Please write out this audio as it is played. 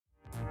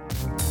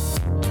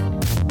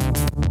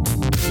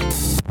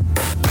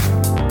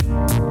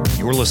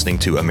You're listening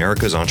to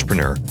America's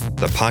Entrepreneur,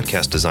 the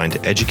podcast designed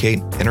to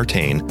educate,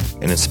 entertain,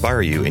 and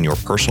inspire you in your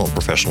personal and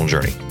professional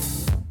journey.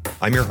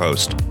 I'm your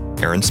host,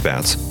 Aaron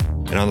Spatz,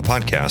 and on the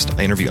podcast,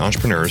 I interview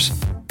entrepreneurs,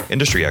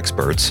 industry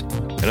experts,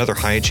 and other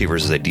high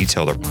achievers as they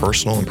detail their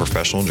personal and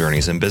professional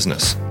journeys in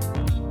business.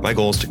 My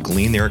goal is to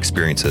glean their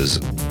experiences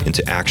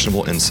into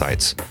actionable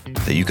insights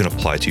that you can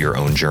apply to your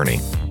own journey.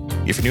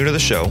 If you're new to the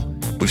show,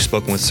 we've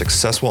spoken with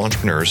successful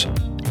entrepreneurs,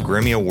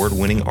 Grammy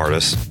Award-winning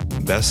artists,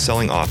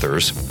 best-selling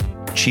authors,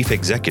 chief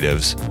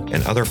executives,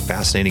 and other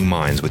fascinating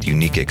minds with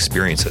unique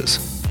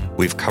experiences.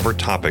 We've covered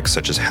topics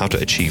such as how to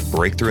achieve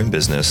breakthrough in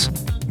business,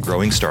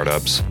 growing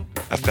startups,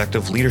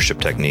 effective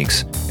leadership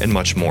techniques, and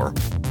much more.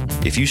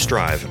 If you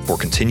strive for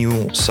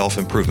continual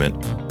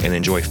self-improvement and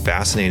enjoy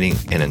fascinating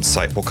and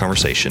insightful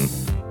conversation,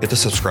 hit the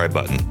subscribe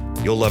button.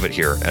 You'll love it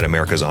here at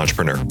America's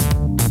Entrepreneur.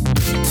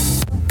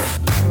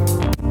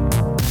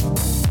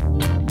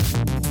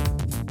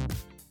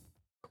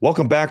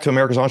 Welcome back to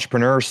America's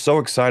Entrepreneur. So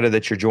excited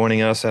that you're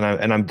joining us, and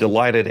I'm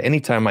delighted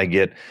anytime I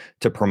get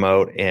to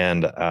promote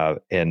and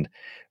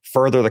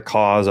further the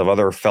cause of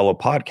other fellow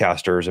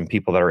podcasters and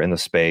people that are in the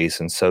space.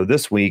 And so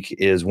this week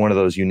is one of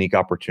those unique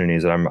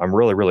opportunities that I'm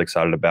really, really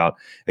excited about.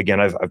 Again,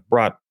 I've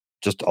brought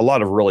just a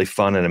lot of really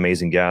fun and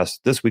amazing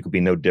guests. This week will be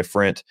no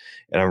different.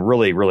 And I'm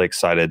really, really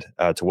excited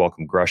to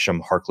welcome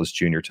Gresham Harkless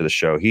Jr. to the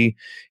show. He's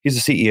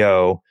the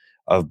CEO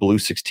of Blue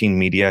 16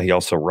 Media. He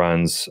also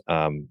runs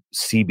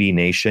CB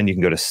Nation. You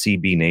can go to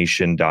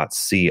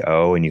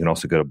cbnation.co, and you can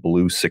also go to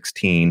Blue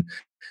 16,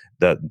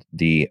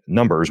 the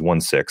numbers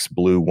 16,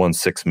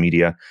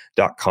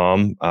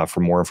 blue16media.com for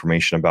more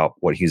information about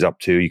what he's up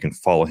to. You can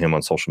follow him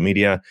on social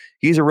media.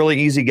 He's a really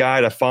easy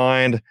guy to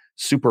find,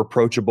 super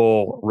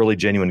approachable, really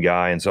genuine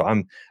guy. And so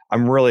I'm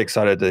really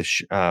excited to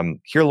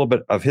hear a little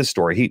bit of his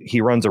story.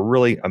 He runs a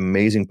really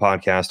amazing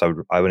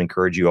podcast. I would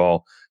encourage you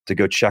all to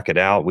go check it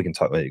out. We can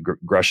talk.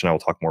 Gresh and I will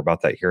talk more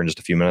about that here in just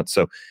a few minutes.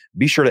 So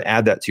be sure to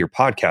add that to your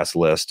podcast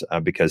list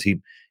because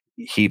he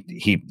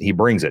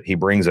brings it. He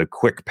brings a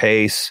quick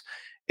pace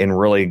and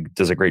really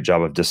does a great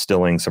job of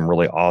distilling some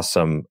really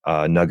awesome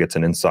nuggets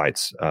and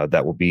insights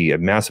that will be a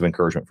massive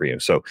encouragement for you.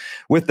 So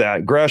with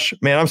that, Gresh,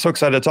 man, I'm so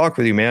excited to talk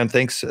with you, man.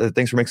 Thanks for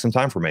making some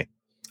time for me.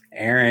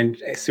 Aaron,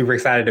 super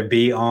excited to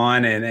be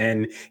on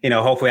and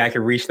hopefully I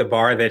can reach the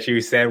bar that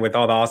you set with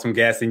all the awesome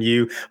guests and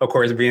you, of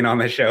course, being on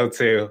the show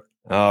too.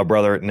 Oh,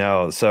 brother,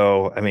 no.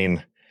 So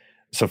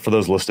for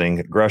those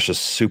listening, Gresh is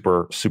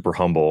super, super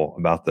humble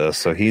about this.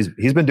 So he's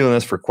been doing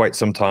this for quite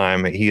some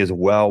time. He is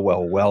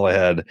well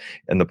ahead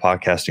in the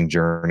podcasting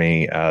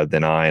journey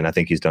than I, and I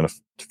think he's done a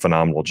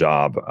phenomenal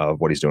job of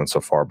what he's doing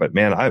so far. But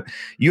man,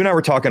 you and I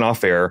were talking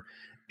off air,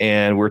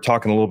 and we were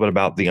talking a little bit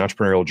about the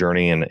entrepreneurial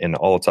journey and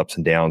all its ups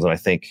and downs. And I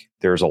think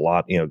there's a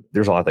lot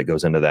that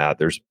goes into that.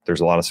 There's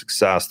a lot of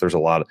success. There's a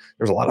lot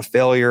of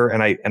failure,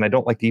 and I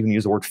don't like to even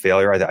use the word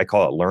failure. I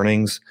call it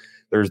learnings.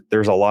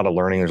 There's a lot of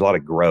learning. There's a lot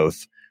of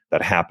growth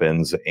that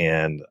happens.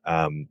 And,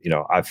 I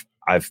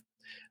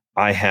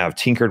have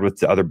tinkered with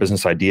the other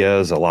business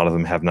ideas. A lot of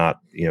them have not,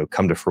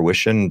 come to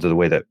fruition to the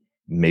way that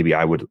maybe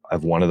I would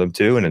have wanted them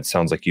to. And it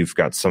sounds like you've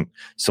got some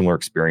similar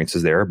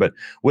experiences there, but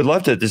would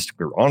love to just,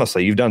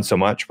 honestly, you've done so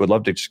much, would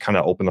love to just kind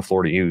of open the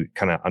floor to you,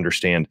 kind of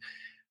understand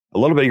a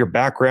little bit of your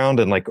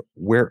background and like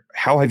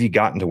how have you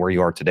gotten to where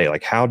you are today?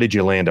 Like, how did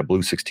you land at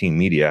Blue 16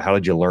 Media? How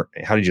did you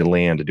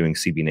land doing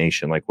CB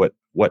Nation? Like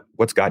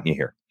what's gotten you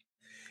here?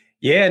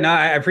 Yeah, no,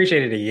 I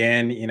appreciate it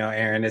again.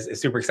 Aaron is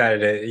super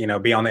excited to,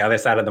 be on the other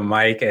side of the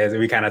mic as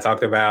we kind of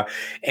talked about.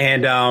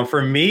 And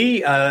for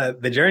me,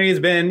 the journey has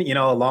been,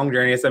 a long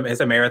journey. It's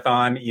a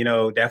marathon,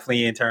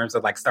 definitely in terms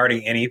of like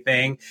starting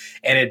anything.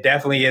 And it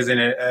definitely isn't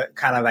a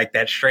kind of like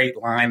that straight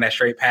line, that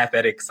straight path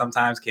that it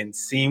sometimes can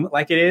seem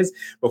like it is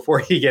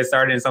before you get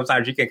started. And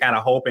sometimes you can kind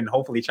of hope and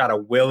hopefully try to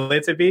will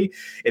it to be.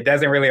 It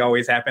doesn't really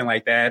always happen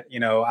like that.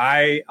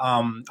 I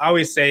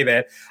always say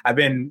that I've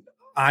been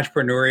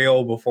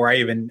entrepreneurial before I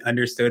even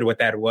understood what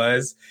that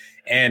was.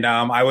 And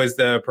I was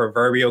the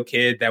proverbial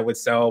kid that would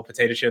sell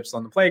potato chips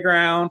on the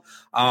playground.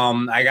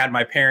 I got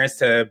my parents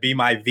to be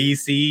my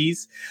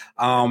VCs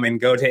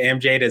and go to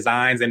MJ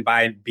Designs and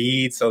buy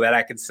beads so that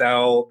I could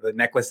sell the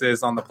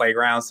necklaces on the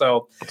playground.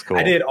 So cool.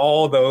 I did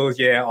all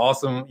those,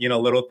 awesome,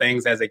 little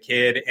things as a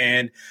kid.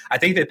 And I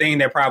think the thing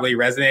that probably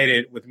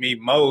resonated with me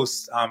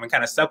most and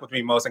kind of stuck with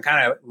me most and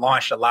kind of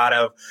launched a lot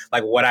of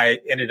like what I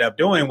ended up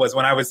doing was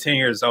when I was 10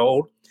 years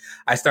old.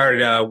 I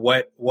started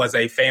what was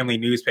a family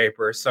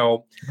newspaper.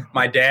 So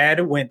my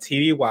dad went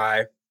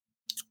TDY.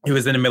 He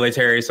was in the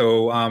military.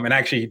 So, and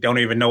actually don't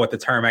even know what the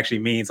term actually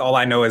means. All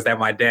I know is that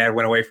my dad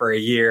went away for a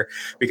year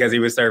because he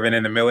was serving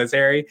in the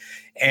military.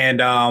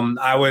 And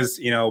I was,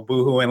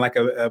 boohooing like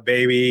a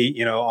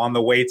baby, on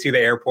the way to the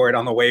airport,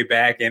 on the way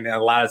back, and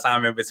a lot of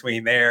time in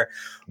between there.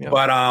 Yeah.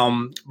 But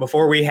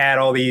before we had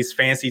all these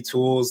fancy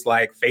tools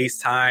like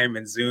FaceTime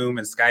and Zoom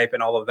and Skype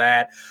and all of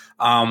that,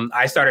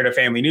 I started a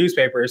family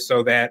newspaper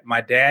so that my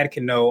dad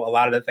can know a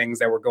lot of the things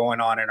that were going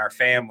on in our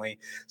family.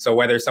 So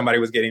whether somebody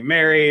was getting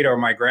married or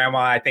my grandma,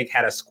 I think,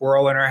 had a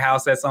squirrel in her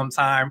house at some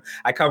time,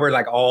 I covered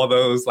like all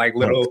those like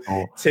little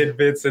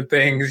tidbits and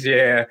things.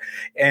 Yeah.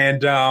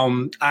 And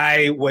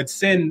I would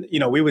send,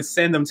 we would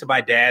send them to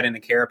my dad in a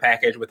care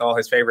package with all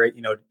his favorite,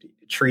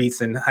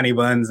 treats and honey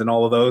buns and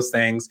all of those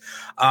things.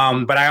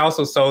 But I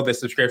also sold the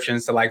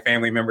subscriptions to like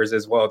family members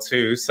as well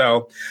too.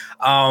 So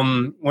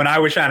when I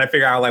was trying to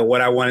figure out like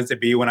what I wanted to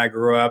be when I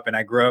grew up, and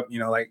I grew up,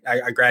 like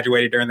I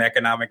graduated during the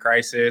economic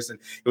crisis, and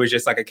it was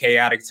just like a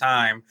chaotic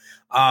time.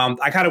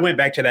 I kind of went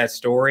back to that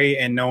story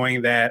and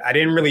knowing that I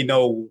didn't really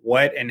know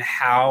what and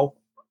how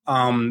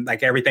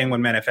like everything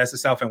would manifest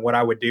itself and what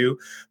I would do.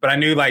 But I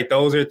knew like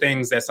those are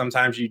things that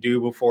sometimes you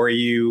do before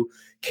you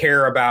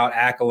care about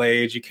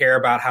accolades, you care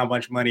about how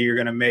much money you're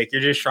going to make. You're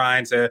just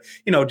trying to,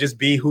 just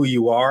be who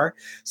you are.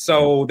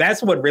 So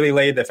that's what really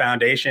laid the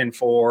foundation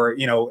for,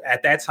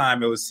 at that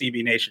time it was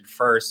CB Nation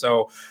first.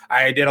 So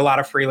I did a lot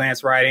of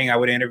freelance writing. I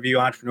would interview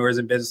entrepreneurs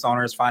and business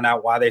owners, find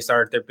out why they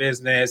started their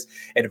business,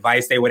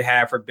 advice they would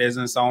have for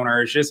business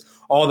owners, just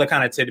all the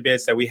kind of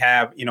tidbits that we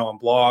have, on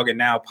blog and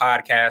now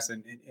podcasts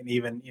and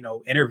even,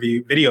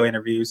 video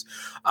interviews.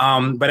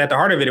 But at the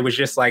heart of it, it was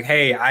just like,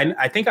 hey,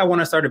 I think I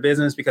want to start a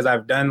business because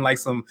I've done like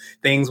some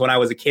things when I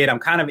was a kid. I'm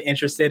kind of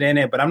interested in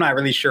it, but I'm not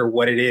really sure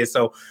what it is.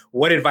 So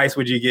what advice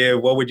would you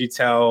give? What would you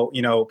tell,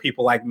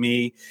 people like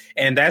me?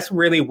 And that's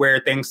really where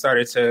things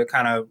started to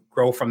kind of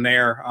grow from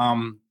there.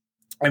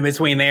 In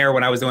between there,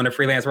 when I was doing the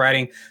freelance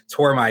writing,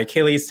 tore my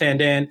Achilles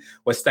tendon,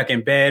 was stuck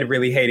in bed,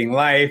 really hating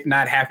life,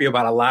 not happy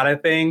about a lot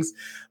of things.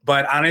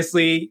 But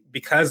honestly,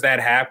 because that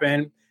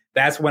happened,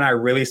 that's when I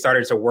really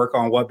started to work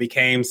on what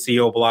became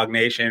CEO Blog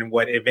Nation,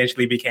 what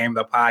eventually became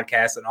the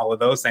podcast and all of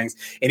those things.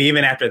 And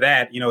even after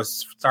that,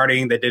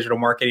 starting the digital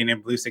marketing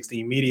in Blue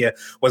 16 Media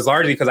was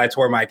largely because I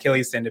tore my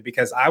Achilles tendon,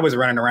 because I was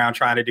running around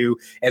trying to do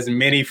as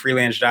many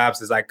freelance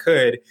jobs as I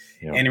could.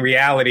 Yeah. And in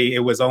reality,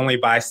 it was only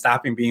by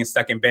stopping being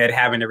stuck in bed,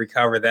 having to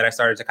recover, that I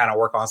started to kind of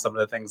work on some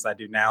of the things I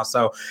do now.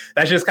 So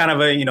that's just kind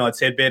of a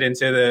tidbit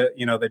into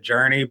the, the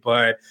journey.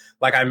 But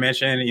like I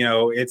mentioned,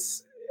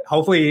 it's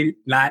hopefully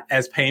not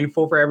as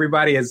painful for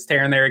everybody as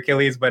tearing their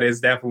Achilles, but it's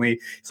definitely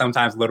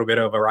sometimes a little bit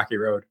of a rocky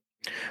road.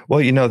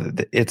 Well,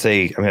 it's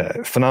a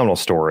phenomenal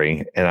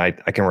story, and I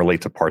can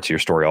relate to parts of your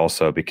story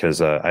also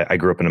because I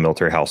grew up in a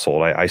military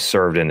household. I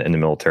served in the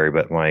military,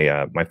 but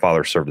my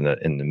father served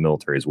in the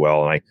military as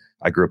well, and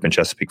I grew up in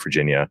Chesapeake,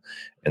 Virginia,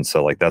 and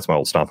so like that's my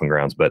old stomping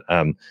grounds. But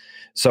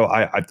so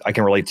I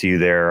can relate to you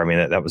there. I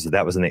mean that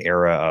was in the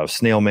era of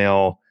snail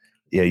mail.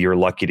 You're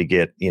lucky to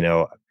get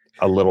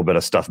a little bit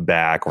of stuff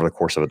back over the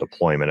course of a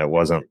deployment. It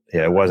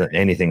wasn't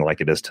anything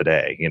like it is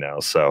today,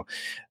 so,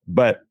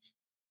 but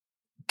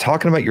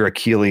talking about your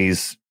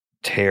Achilles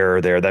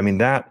tear there, I mean,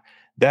 that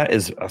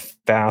is a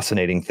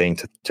fascinating thing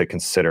to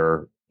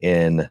consider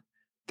in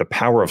the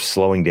power of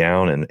slowing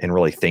down and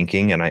really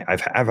thinking. And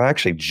I've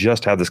actually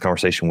just had this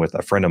conversation with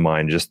a friend of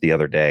mine just the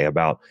other day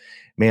about,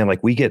 man,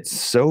 like we get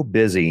so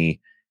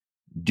busy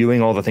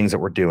doing all the things that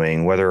we're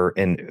doing, whether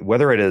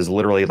it is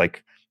literally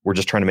like we're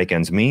just trying to make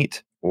ends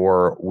meet,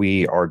 or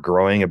we are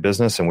growing a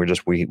business and we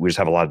just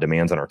have a lot of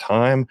demands on our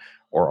time,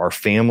 or our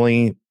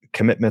family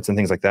commitments and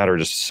things like that are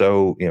just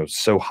so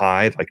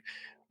high. Like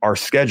our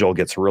schedule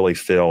gets really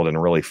filled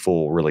and really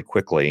full really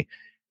quickly.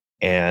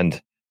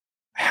 And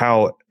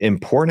how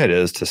important it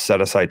is to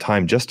set aside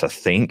time just to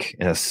think,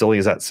 and as silly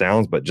as that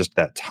sounds, but just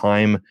that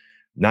time,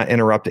 not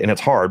interrupt. And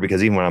it's hard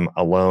because even when I'm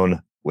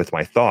alone with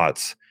my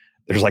thoughts,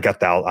 there's like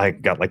I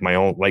got like my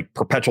own like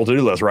perpetual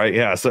to-do list, right?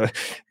 Yeah. So,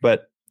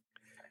 but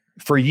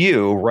for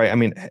you, right? I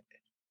mean,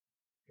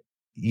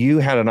 you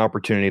had an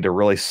opportunity to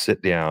really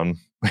sit down,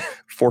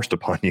 forced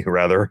upon you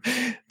rather,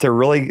 to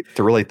really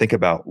think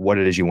about what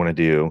it is you want to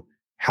do,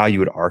 how you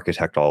would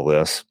architect all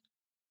this,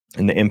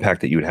 and the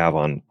impact that you would have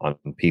on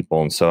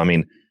people. And so, I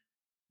mean,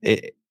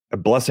 a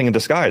blessing in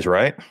disguise,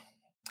 right?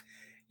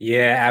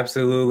 Yeah,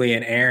 absolutely.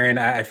 And Aaron,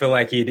 I feel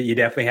like you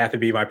definitely have to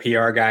be my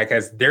PR guy,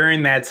 because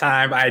during that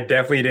time, I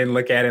definitely didn't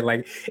look at it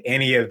like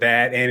any of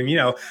that. And,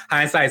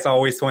 hindsight's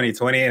always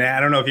 20/20. And I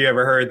don't know if you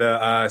ever heard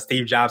the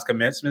Steve Jobs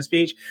commencement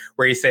speech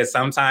where he said,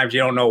 sometimes you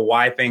don't know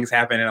why things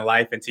happen in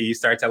life until you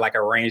start to like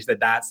arrange the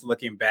dots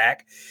looking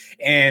back.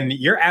 And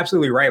you're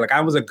absolutely right. Like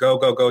I was a go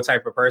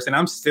type of person.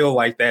 I'm still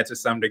like that to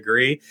some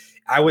degree.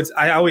 I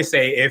always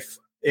say if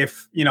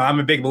I'm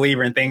a big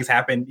believer in things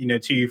happen,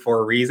 to you for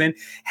a reason.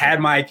 Had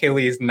my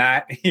Achilles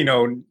not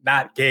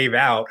gave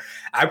out,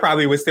 I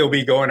probably would still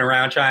be going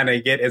around trying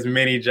to get as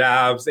many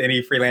jobs,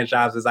 any freelance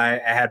jobs as I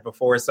had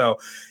before. So,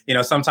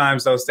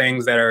 sometimes those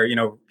things that are,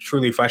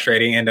 truly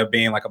frustrating end up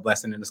being like a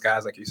blessing in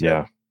disguise, like you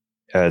said.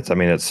 Yeah.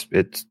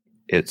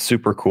 It's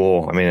super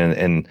cool. I mean,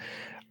 and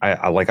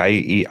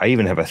I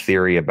even have a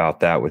theory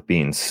about that with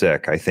being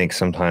sick. I think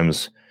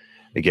sometimes,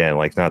 again,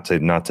 like not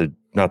to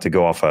not to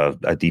go off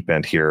a deep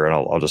end here, and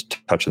I'll just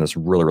touch on this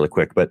really, really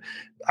quick, but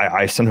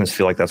I sometimes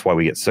feel like that's why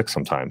we get sick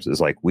sometimes,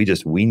 is like, we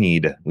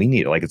need,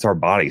 like, it's our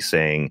body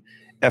saying,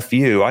 F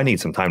you, I need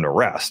some time to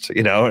rest,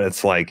 and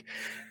it's like,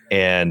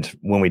 and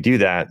when we do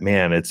that,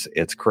 man,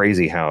 it's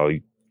crazy how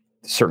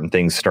certain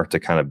things start to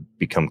kind of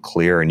become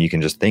clear and you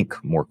can just think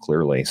more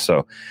clearly.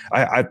 So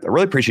I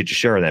really appreciate you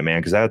sharing that,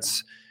 man, because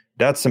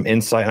that's some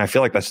insight. And I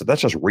feel like that's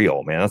just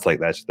real, man.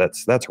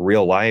 That's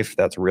real life.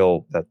 That's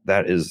real.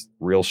 That is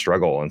real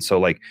struggle. And so,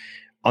 like,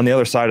 on the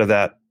other side of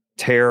that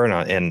tear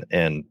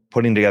and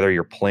putting together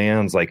your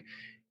plans, like,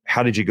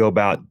 how did you go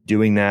about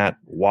doing that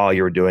while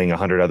you were doing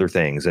 100 other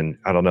things? And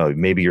I don't know,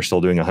 maybe you're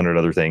still doing 100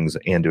 other things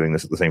and doing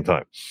this at the same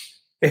time.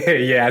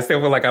 Yeah, I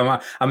still feel like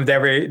I'm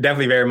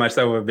definitely very much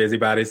so a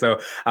busybody. So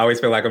I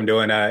always feel like I'm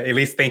doing at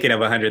least thinking of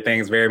 100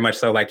 things, very much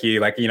so like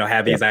you,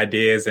 have these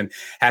ideas and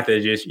have to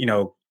just,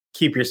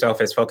 keep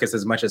yourself as focused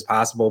as much as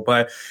possible.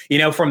 But,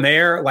 from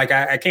there, like,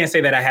 I can't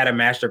say that I had a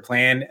master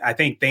plan. I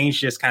think things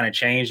just kind of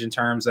changed in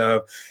terms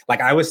of,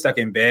 like, I was stuck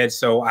in bed.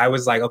 So I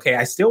was like, okay,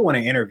 I still want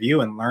to interview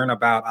and learn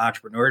about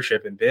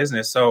entrepreneurship and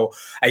business. So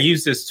I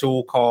used this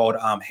tool called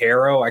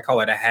HARO. I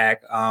call it a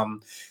hack.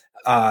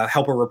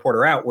 Help a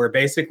reporter out, where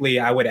basically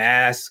I would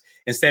ask,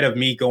 instead of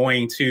me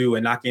going to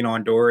and knocking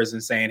on doors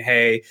and saying,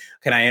 hey,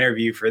 can I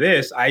interview for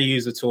this? I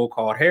use a tool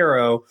called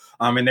HARO.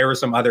 And there were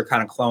some other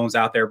kind of clones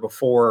out there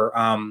before,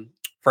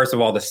 first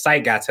of all, the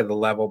site got to the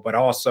level, but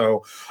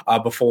also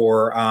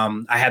before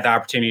I had the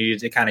opportunity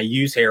to kind of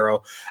use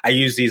HARO, I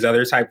used these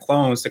other type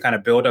clones to kind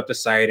of build up the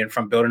site. And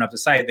from building up the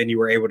site, then you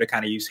were able to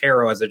kind of use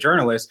HARO as a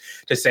journalist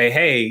to say,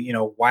 hey,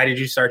 why did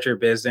you start your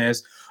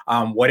business?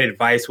 What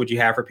advice would you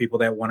have for people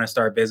that want to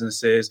start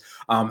businesses?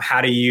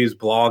 How to use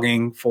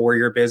blogging for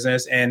your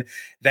business? And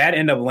that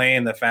ended up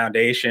laying the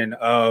foundation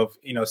of,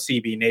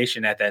 CB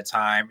Nation at that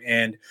time.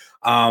 And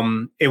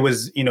it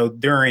was,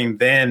 during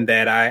then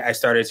that I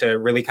started to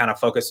really kind of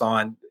focus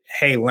on,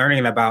 hey,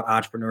 learning about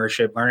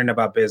entrepreneurship, learning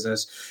about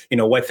business,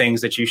 what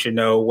things that you should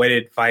know, what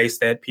advice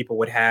that people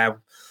would have.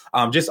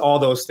 Just all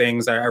those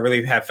things. I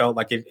really have felt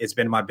like it's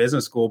been my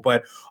business school,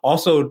 but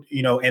also,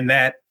 in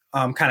that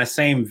kind of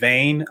same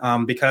vein,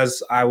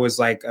 because I was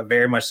like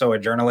very much so a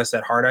journalist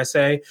at heart, I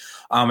say,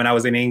 and I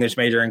was an English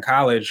major in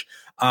college.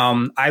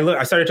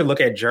 I started to look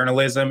at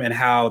journalism and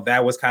how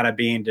that was kind of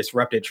being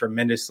disrupted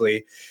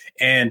tremendously.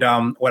 And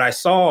what I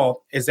saw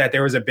is that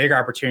there was a big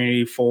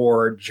opportunity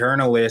for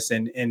journalists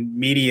and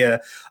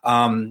media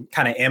kind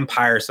of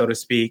empire, so to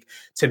speak,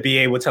 to be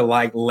able to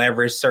like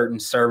leverage certain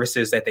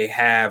services that they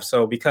have.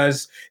 So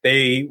because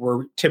they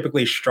were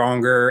typically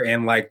stronger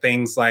in like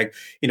things like,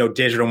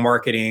 digital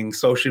marketing,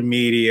 social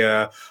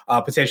media,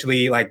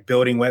 potentially like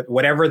building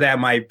whatever that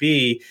might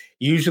be,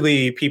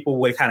 usually people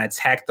would kind of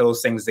tack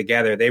those things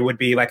together. They would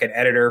be like an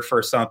editor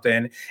for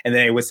something, and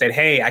then they would say,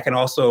 hey, I can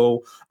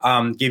also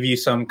give you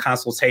some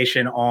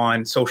consultation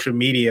on social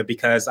media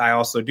because I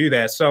also do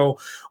that. So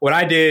what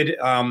I did,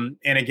 and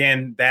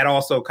again, that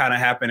also kind of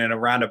happened in a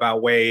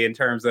roundabout way in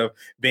terms of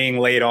being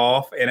laid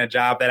off in a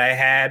job that I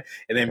had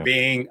and then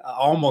being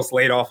almost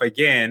laid off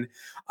again.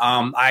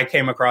 I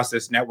came across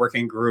this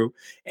networking group,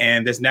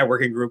 and this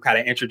networking group kind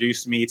of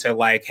introduced me to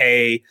like,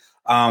 hey,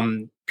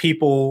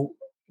 people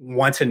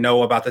want to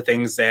know about the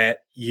things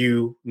that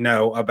you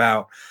know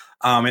about.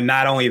 And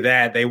not only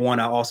that, they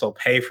want to also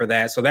pay for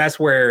that. So that's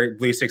where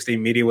Blue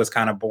 16 Media was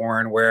kind of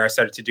born, where I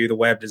started to do the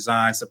web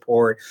design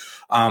support,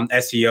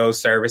 SEO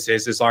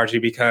services. Is largely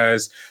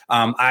because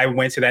I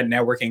went to that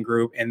networking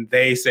group and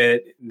they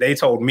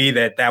told me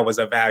that was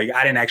a value.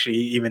 I didn't actually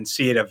even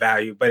see it a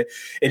value, but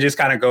it just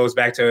kind of goes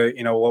back to,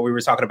 what we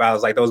were talking about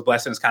is like those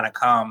blessings kind of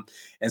come.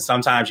 And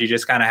sometimes you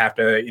just kind of have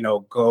to,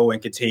 go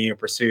and continue to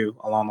pursue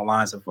along the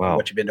lines of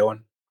what you've been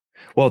doing.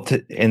 Well,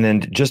 and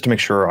then just to make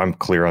sure I'm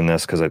clear on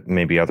this, because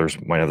maybe others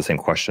might have the same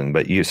question,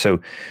 but you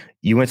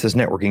went to this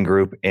networking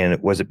group, and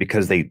was it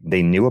because they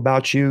knew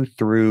about you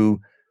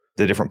through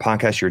the different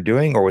podcasts you're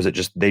doing, or was it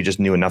just they just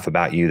knew enough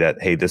about you that,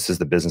 hey, this is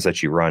the business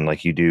that you run,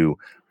 like you do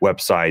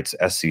websites,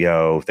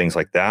 SEO, things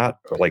like that?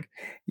 Or like,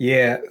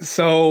 yeah.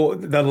 So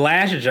the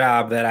last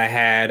job that I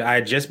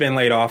had just been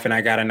laid off, and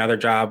I got another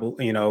job.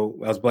 I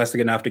was blessed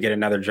enough to get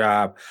another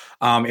job.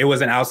 It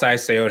was an outside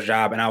sales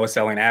job, and I was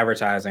selling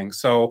advertising.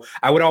 So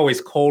I would always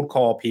cold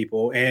call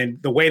people.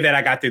 And the way that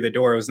I got through the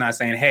door was not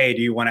saying, hey,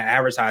 do you want to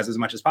advertise as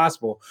much as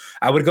possible?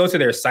 I would go to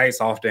their sites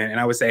often, and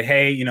I would say,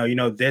 hey,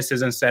 this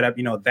isn't set up,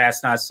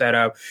 that's not set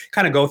up,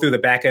 kind of go through the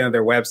back end of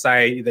their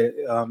website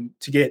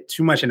to get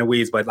too much in the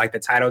weeds, but like the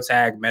title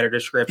tag, meta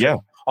description,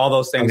 all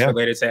those things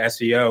related to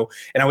SEO.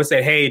 And I would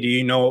say, hey, do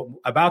you know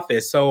about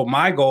this? So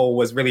my goal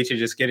was really to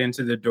just get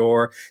into the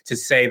door to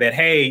say that,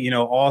 hey,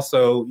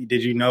 also,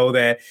 did you know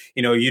that,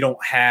 you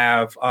don't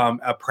have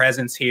a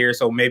presence here?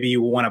 So maybe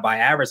you want to buy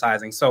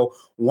advertising. So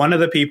one of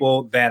the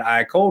people that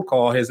I cold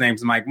call, his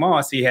name's Mike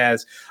Moss. He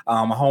has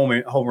a home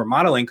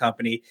remodeling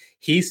company.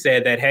 He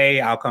said that, hey,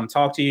 I'll come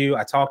talk to you.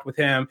 I talked with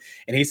him,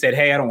 and he said,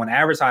 hey, I don't want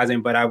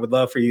advertising, but I would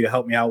love for you to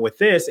help me out with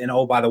this. And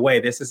oh, by the way,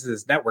 this is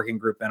this networking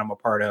group that I'm a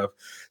part of.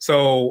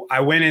 So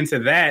I went into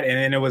that, and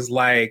then it was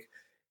like,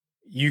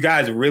 you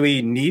guys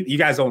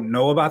don't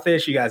know about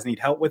this. You guys need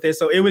help with this.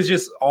 So it was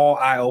just all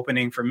eye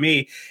opening for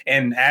me.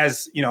 And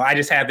as you know, I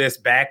just have this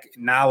back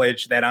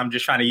knowledge that I'm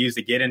just trying to use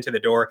to get into the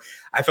door.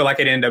 I feel like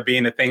it ended up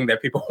being the thing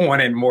that people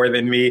wanted more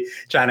than me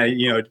trying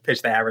to,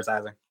 pitch the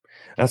advertising.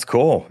 That's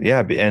cool. Yeah.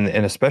 And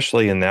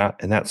especially in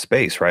that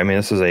space, right? I mean,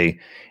 this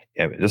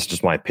is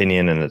just my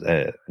opinion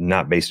and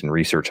not based in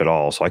research at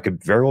all. So I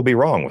could very well be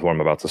wrong with what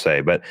I'm about to say,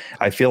 but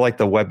I feel like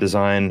the web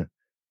design,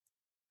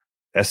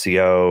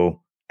 SEO,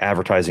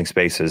 advertising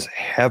space is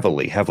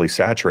heavily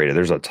saturated.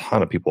 There's a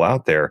ton of people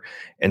out there.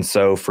 And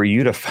so for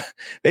you to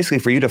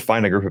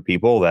find a group of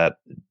people that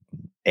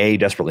A,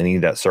 desperately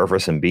need that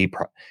service, and B,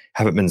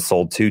 haven't been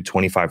sold to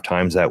 25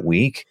 times that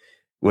week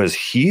was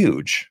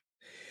huge.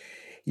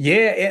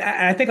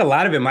 Yeah, I think a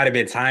lot of it might have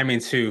been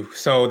timing too.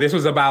 So this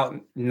was about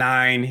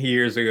 9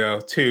 years ago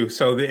too.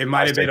 So it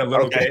might have been a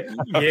little bit.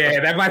 Yeah,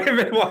 that might have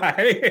been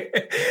why.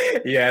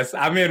 Yes,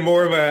 I'm in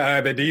more of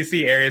the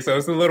DC area, so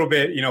it's a little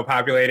bit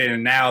populated.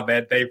 And now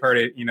that they've heard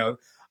it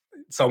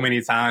so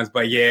many times,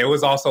 but yeah, it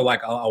was also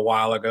like a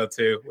while ago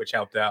too, which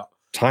helped out.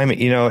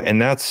 Timing,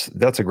 and that's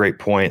a great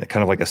point.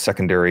 Kind of like a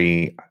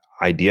secondary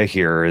idea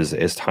here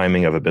is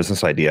timing of a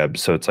business idea.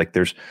 So it's like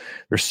there's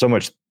so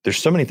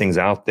many things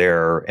out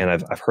there, and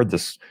I've heard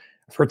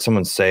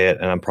someone say it,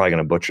 and I'm probably going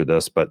to butcher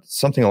this, but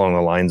something along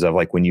the lines of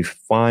like, when you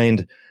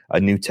find a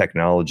new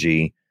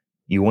technology,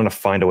 you want to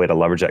find a way to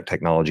leverage that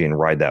technology and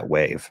ride that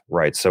wave,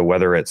 right? So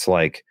whether it's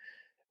like,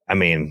 I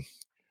mean,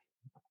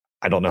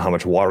 I don't know how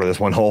much water this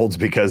one holds,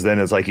 because then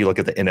it's like you look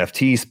at the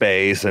NFT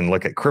space and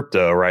look at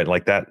crypto, right?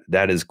 Like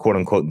that is quote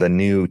unquote the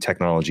new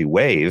technology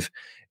wave.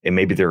 And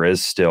maybe there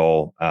is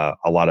still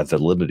a lot of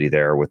validity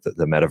there with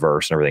the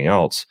metaverse and everything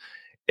else.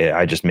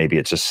 Maybe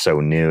it's just so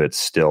new.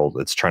 It's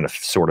trying to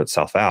sort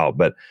itself out.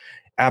 But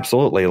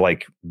absolutely,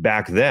 like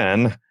back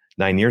then,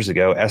 9 years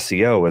ago,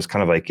 SEO was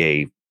kind of like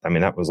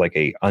that was like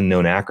a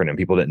unknown acronym.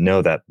 People didn't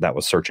know that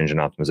was search engine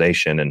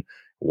optimization, and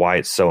why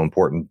it's so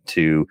important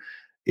to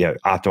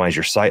optimize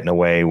your site in a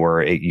way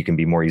where you can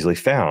be more easily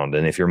found.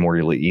 And if you're more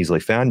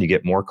easily found, you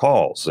get more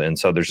calls. And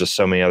so there's just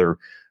so many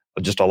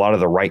just a lot of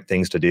the right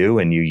things to do.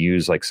 And you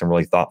use like some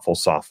really thoughtful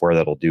software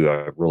that'll do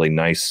a really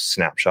nice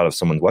snapshot of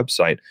someone's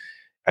website.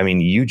 I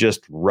mean, you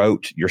just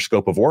wrote your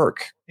scope of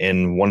work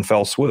in one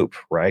fell swoop,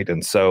 right?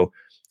 And so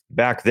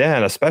back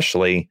then,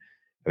 especially,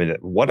 I mean,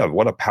 what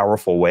a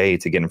powerful way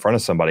to get in front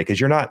of somebody, because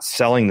you're not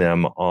selling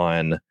them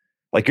on,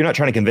 like, you're not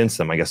trying to convince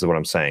them, I guess is what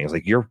I'm saying. It's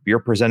like you're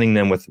presenting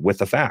them with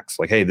the facts.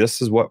 Like, hey,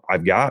 this is what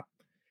I've got.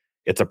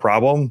 It's a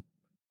problem.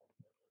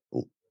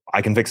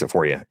 I can fix it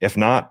for you. If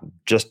not,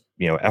 just,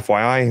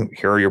 FYI,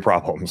 here are your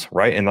problems,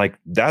 right? And like,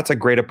 that's a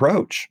great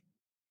approach.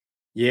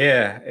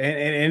 Yeah.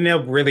 And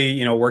they're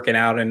really, working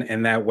out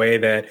in that way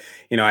that,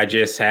 I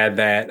just had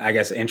that, I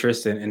guess,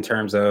 interest in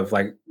terms of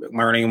like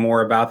learning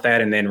more about that,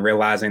 and then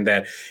realizing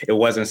that it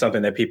wasn't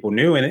something that people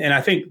knew. And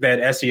I think that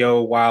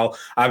SEO, while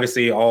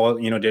obviously all,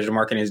 digital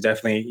marketing has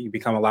definitely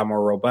become a lot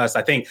more robust,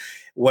 I think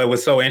what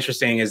was so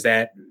interesting is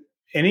that,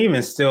 and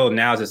even still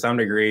now to some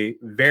degree,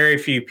 very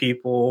few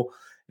people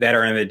that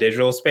are in the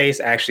digital space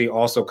actually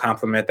also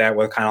complement that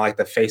with kind of like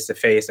the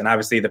face-to-face. And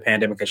obviously the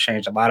pandemic has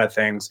changed a lot of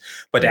things,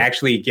 but to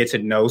actually get to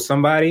know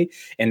somebody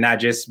and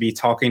not just be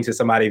talking to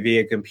somebody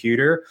via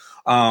computer.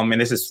 And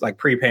this is like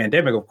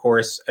pre-pandemic, of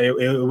course,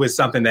 it was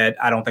something that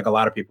I don't think a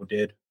lot of people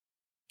did.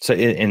 So,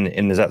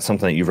 and is that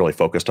something that you've really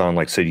focused on?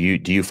 Like, so do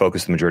you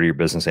focus the majority of your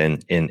business in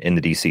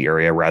the DC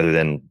area rather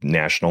than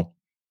national?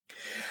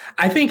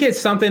 I think it's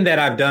something that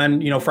I've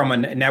done, from a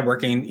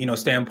networking,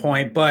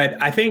 standpoint,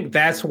 but I think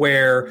that's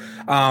where,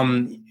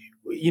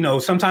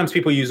 sometimes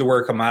people use the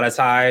word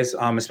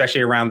commoditize,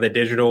 especially around the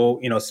digital,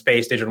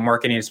 space, digital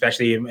marketing,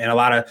 especially in a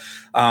lot of,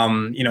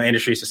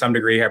 industries to some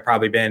degree have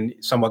probably been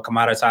somewhat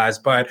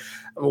commoditized. But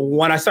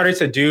what I started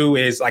to do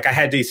is like, I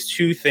had these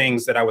two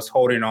things that I was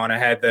holding on. I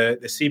had the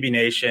CB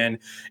Nation,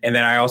 and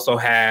then I also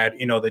had,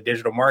 the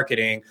digital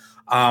marketing.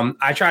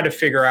 I tried to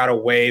figure out a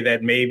way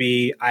that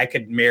maybe I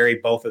could marry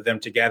both of them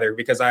together,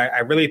 because I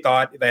really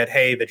thought that,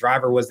 hey, the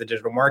driver was the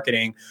digital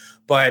marketing,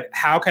 but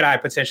how could I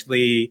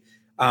potentially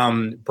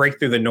break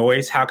through the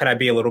noise? How could I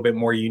be a little bit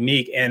more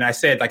unique? And I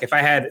said, like, if I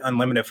had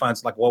unlimited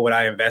funds, like, what would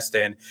I invest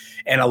in?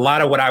 And a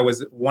lot of what I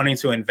was wanting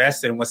to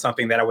invest in was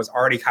something that I was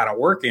already kind of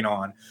working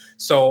on.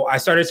 So I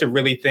started to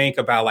really think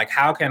about, like,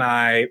 how can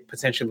I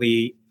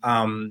potentially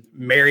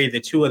marry the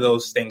two of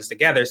those things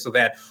together, so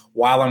that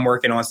while I'm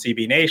working on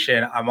CB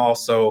Nation, I'm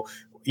also,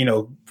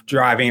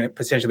 driving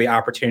potentially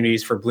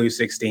opportunities for Blue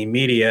 16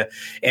 Media.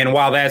 And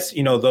while that's,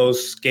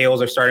 those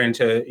scales are starting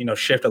to,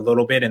 shift a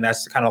little bit, and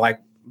that's kind of like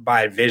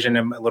by vision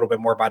and a little bit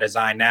more by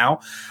design now,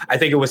 I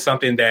think it was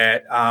something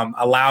that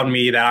allowed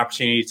me that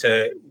opportunity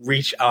to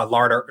reach a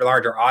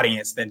larger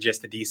audience than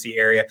just the DC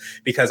area,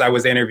 because I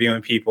was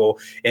interviewing people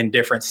in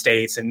different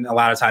states and a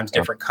lot of times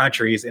different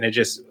countries, and it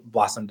just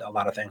blossomed a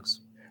lot of things.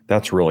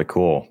 That's really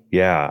cool.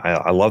 Yeah,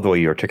 I love the way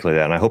you articulate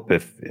that. And I hope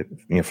if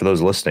for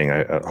those listening,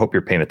 I hope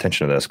you're paying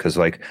attention to this, because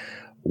like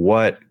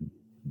what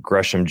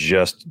Gresham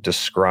just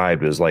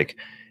described is like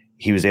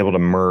he was able to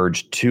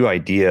merge two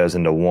ideas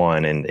into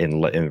one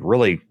and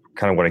really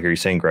kind of what I hear you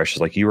saying, Gresh, is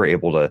like you were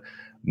able to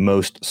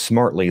most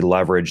smartly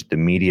leverage the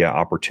media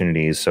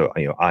opportunities. So,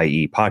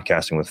 i.e.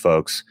 podcasting with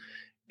folks,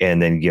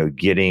 and then,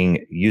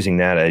 using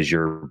that as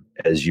your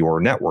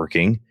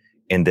networking,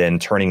 and then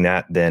turning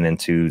that then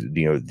into,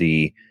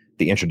 the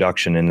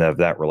introduction and of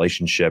that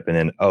relationship. And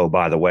then, oh,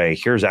 by the way,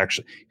 here's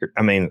actually,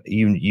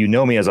 you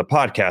know me as a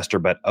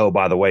podcaster, but oh,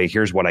 by the way,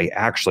 here's what I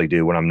actually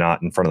do when I'm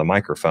not in front of the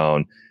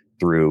microphone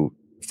through,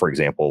 for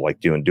example,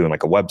 like doing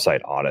like a website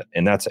audit.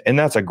 And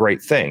that's a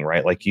great thing,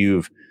 right? Like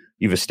you've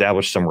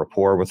established some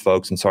rapport with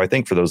folks. And so I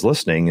think for those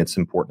listening, it's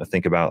important to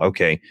think about,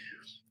 okay,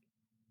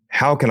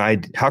 how can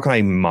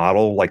I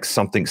model like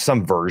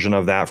some version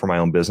of that for my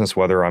own business,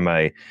 whether I'm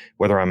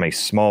a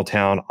small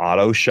town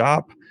auto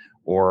shop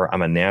or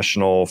I'm a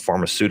national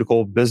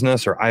pharmaceutical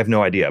business, or I have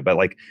no idea, but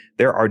like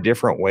there are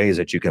different ways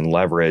that you can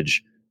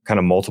leverage kind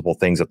of multiple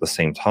things at the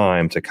same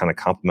time to kind of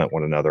complement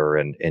one another.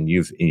 And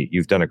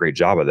you've done a great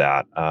job of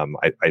that.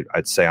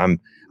 I'd say I'm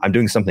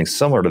doing something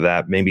similar to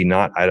that. Maybe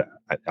not.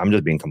 I'm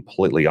just being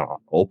completely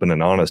open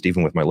and honest,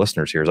 even with my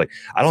listeners here. It's like,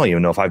 I don't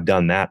even know if I've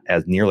done that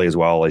as nearly as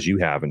well as you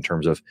have in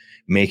terms of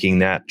making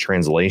that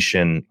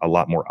translation a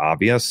lot more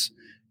obvious.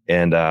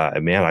 And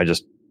man,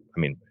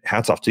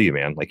 hats off to you,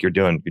 man. Like you're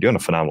doing a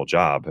phenomenal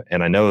job.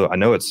 And I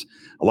know it's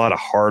a lot of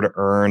hard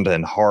earned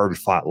and hard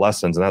fought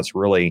lessons. And that's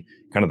really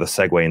kind of the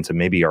segue into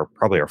maybe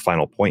probably our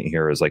final point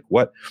here is like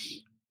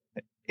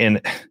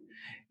and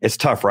it's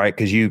tough, right?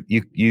 Because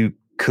you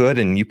could,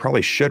 and you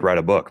probably should write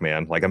a book,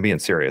 man. Like I'm being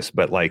serious,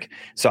 but like,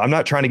 so I'm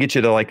not trying to get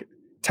you to like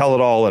tell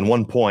it all in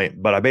one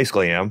point, but I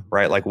basically am,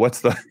 right? Like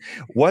what's the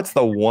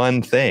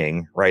one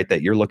thing, right,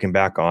 that you're looking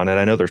back on? And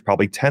I know there's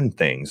probably 10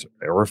 things,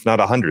 or if not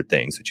 100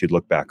 things that you'd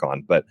look back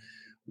on, but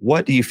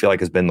what do you feel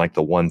like has been like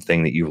the one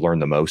thing that you've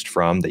learned the most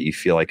from, that you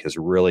feel like has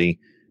really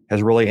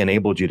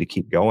enabled you to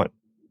keep going?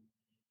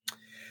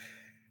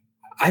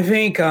 I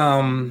think,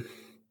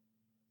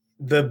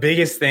 the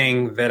biggest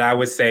thing that I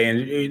would say,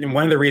 and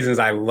one of the reasons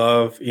I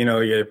love,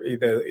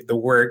 the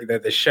work,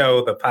 the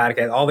show, the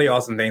podcast, all the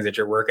awesome things that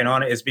you're working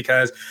on, is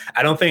because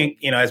I don't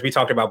think, as we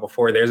talked about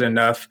before, there's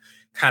enough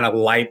kind of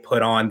light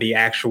put on the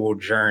actual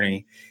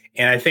journey.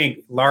 And I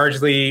think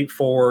largely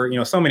for,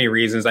 so many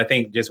reasons, I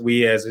think just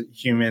we as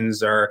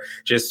humans are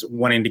just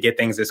wanting to get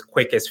things as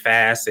quick as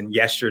fast and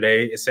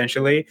yesterday,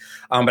 essentially.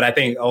 But I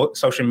think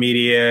social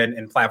media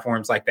and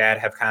platforms like that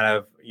have kind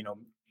of,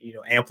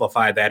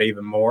 amplify that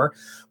even more.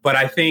 But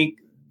I think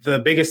the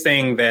biggest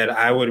thing that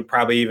I would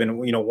probably even,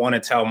 want to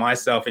tell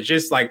myself is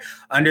just like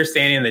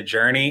understanding the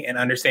journey and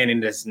understanding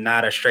that it's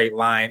not a straight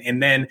line.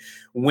 And then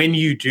when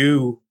you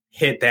do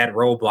hit that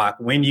roadblock,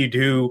 when you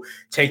do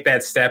take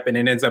that step and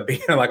it ends up being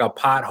like a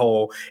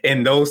pothole,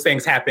 and those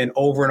things happen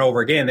over and over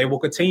again, they will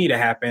continue to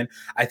happen.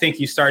 I think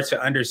you start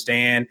to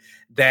understand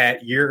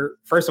that you're,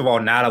 first of all,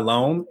 not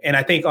alone. And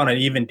I think on an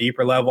even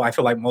deeper level, I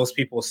feel like most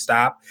people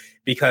stop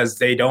because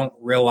they don't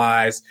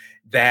realize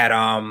that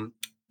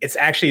it's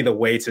actually the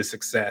way to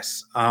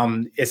success.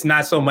 It's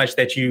not so much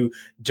that you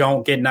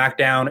don't get knocked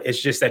down.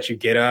 It's just that you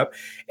get up.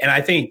 And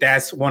I think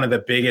that's one of the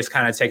biggest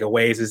kind of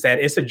takeaways, is that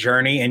it's a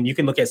journey, and you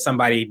can look at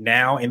somebody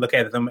now and look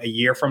at them a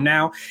year from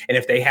now. And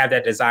if they have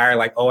that desire,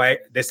 like,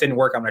 this didn't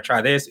work, I'm going to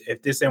try this.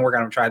 If this didn't work,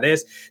 I'm going to try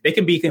this. They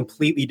can be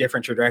completely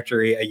different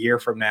trajectory a year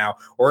from now,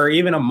 or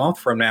even a month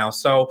from now.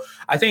 So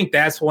I think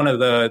that's one of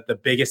the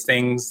biggest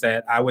things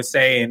that I would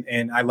say.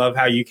 And I love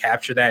how you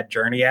capture that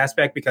journey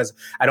aspect, because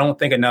I don't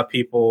think enough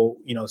people,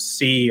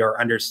 see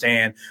or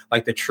understand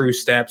like the true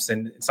steps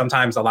and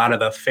sometimes a lot of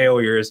the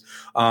failures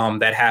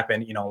that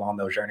happen, along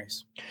those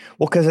journeys.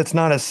 Well, because it's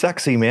not as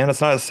sexy, man.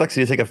 It's not as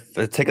sexy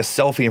to take a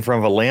selfie in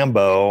front of a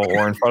Lambo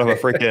or in front of a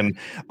freaking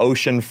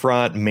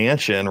oceanfront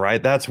mansion,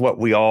 right? That's what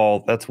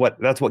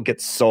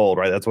gets sold,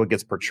 right? That's what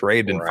gets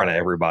portrayed in front of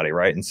everybody,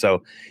 right? And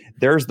so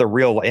there's the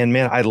real, and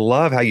man, I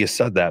love how you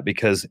said that,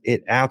 because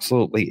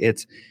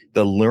it's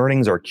the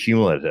learnings are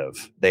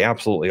cumulative. They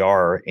absolutely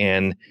are.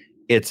 And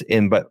you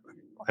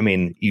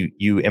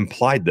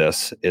implied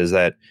this, is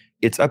that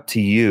it's up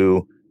to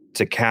you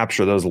to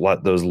capture those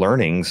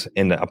learnings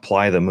and to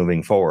apply them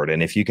moving forward.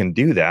 And if you can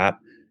do that,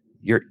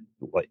 the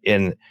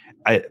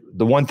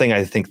one thing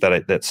I think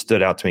that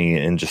stood out to me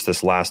in just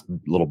this last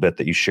little bit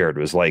that you shared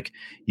was like,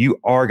 you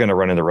are going to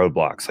run into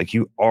roadblocks. Like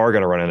you are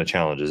going to run into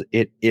challenges.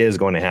 It is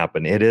going to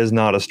happen. It is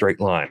not a straight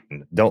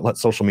line. Don't let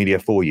social media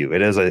fool you.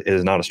 It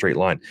is not a straight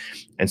line.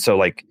 And so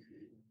like,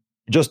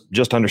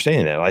 just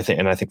understanding that, I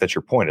think that's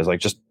your point, is like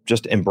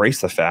just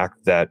embrace the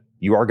fact that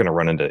you are going to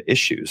run into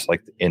issues,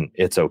 and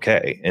it's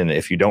okay. And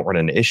if you don't run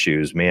into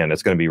issues, man,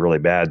 it's going to be really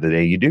bad the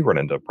day you do run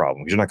into a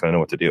problem, because you're not going to know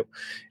what to do.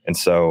 And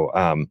so,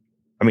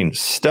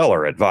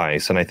 stellar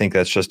advice. And I think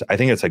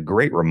it's a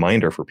great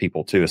reminder for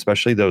people too,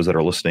 especially those that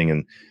are listening.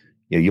 And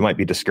you might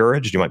be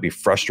discouraged, you might be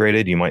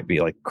frustrated, you might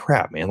be like,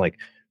 crap, man, like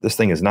this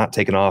thing is not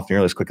taking off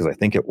nearly as quick as I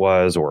think it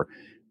was, or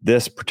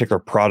this particular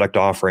product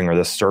offering or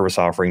this service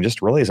offering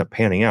just really isn't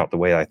panning out the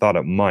way I thought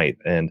it might.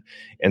 And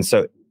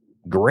so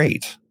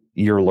great,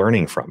 you're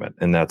learning from it.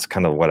 And that's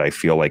kind of what I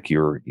feel like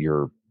you're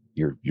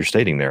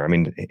stating there.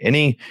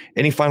 Any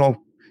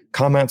final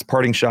comments,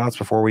 parting shots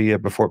before we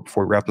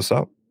wrap this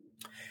up?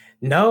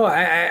 No, I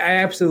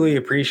absolutely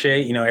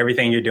appreciate,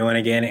 everything you're doing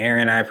again,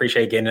 Aaron. I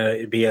appreciate getting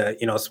to be a,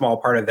 small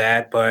part of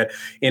that. But,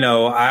 one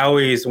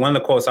of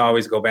the quotes I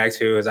always go back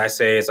to is I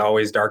say it's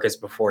always darkest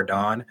before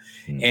dawn.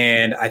 Mm.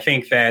 And I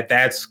think that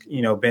that's,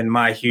 been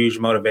my huge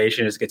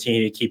motivation is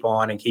continue to keep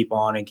on and keep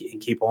on and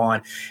keep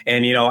on.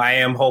 And, I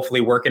am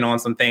hopefully working on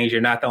some things.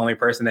 You're not the only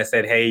person that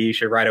said, hey, you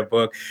should write a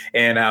book.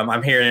 And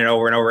I'm hearing it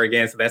over and over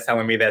again. So that's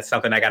telling me that's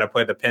something I got to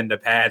put the pen to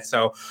pad.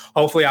 So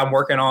hopefully I'm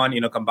working on,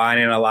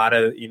 combining a lot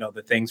of,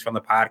 the things from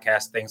the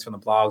podcast, things from the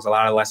blogs, a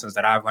lot of lessons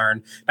that I've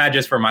learned, not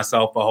just for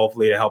myself, but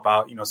hopefully to help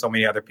out, so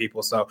many other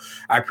people. So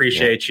I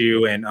appreciate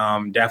you, and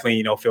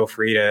definitely, feel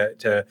free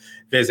to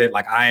visit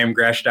like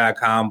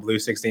iamgresh.com,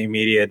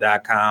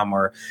 blue16media.com,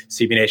 or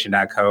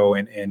cbnation.co.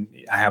 And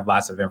I have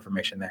lots of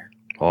information there.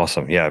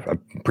 Awesome. Yeah. I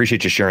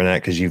appreciate you sharing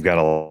that because you've got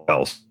a lot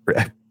else.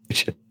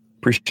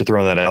 Appreciate you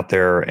throwing that out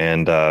there.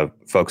 And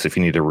folks, if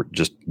you need to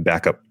just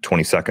back up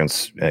 20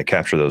 seconds,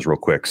 capture those real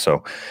quick.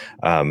 So,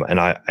 and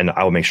I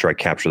will make sure I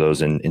capture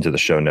those into the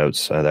show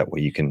notes. That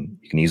way you can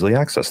easily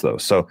access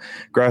those. So,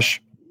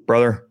 Gresh,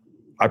 brother,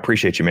 I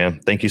appreciate you, man.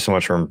 Thank you so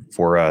much for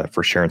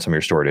sharing some of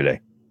your story today.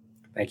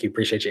 Thank you.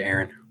 Appreciate you,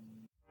 Aaron.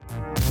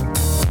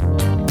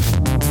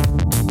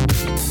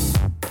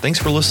 Thanks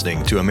for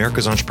listening to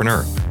America's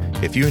Entrepreneur.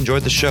 If you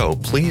enjoyed the show,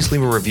 please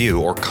leave a review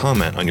or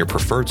comment on your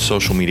preferred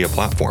social media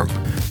platform.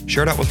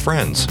 Share it out with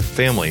friends,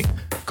 family,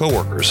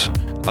 coworkers,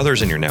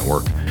 others in your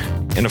network.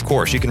 And of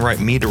course, you can write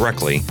me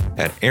directly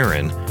at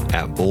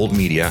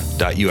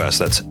aaron@boldmedia.us.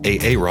 That's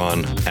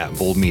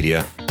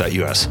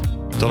aaron@boldmedia.us.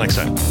 Until next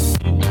time.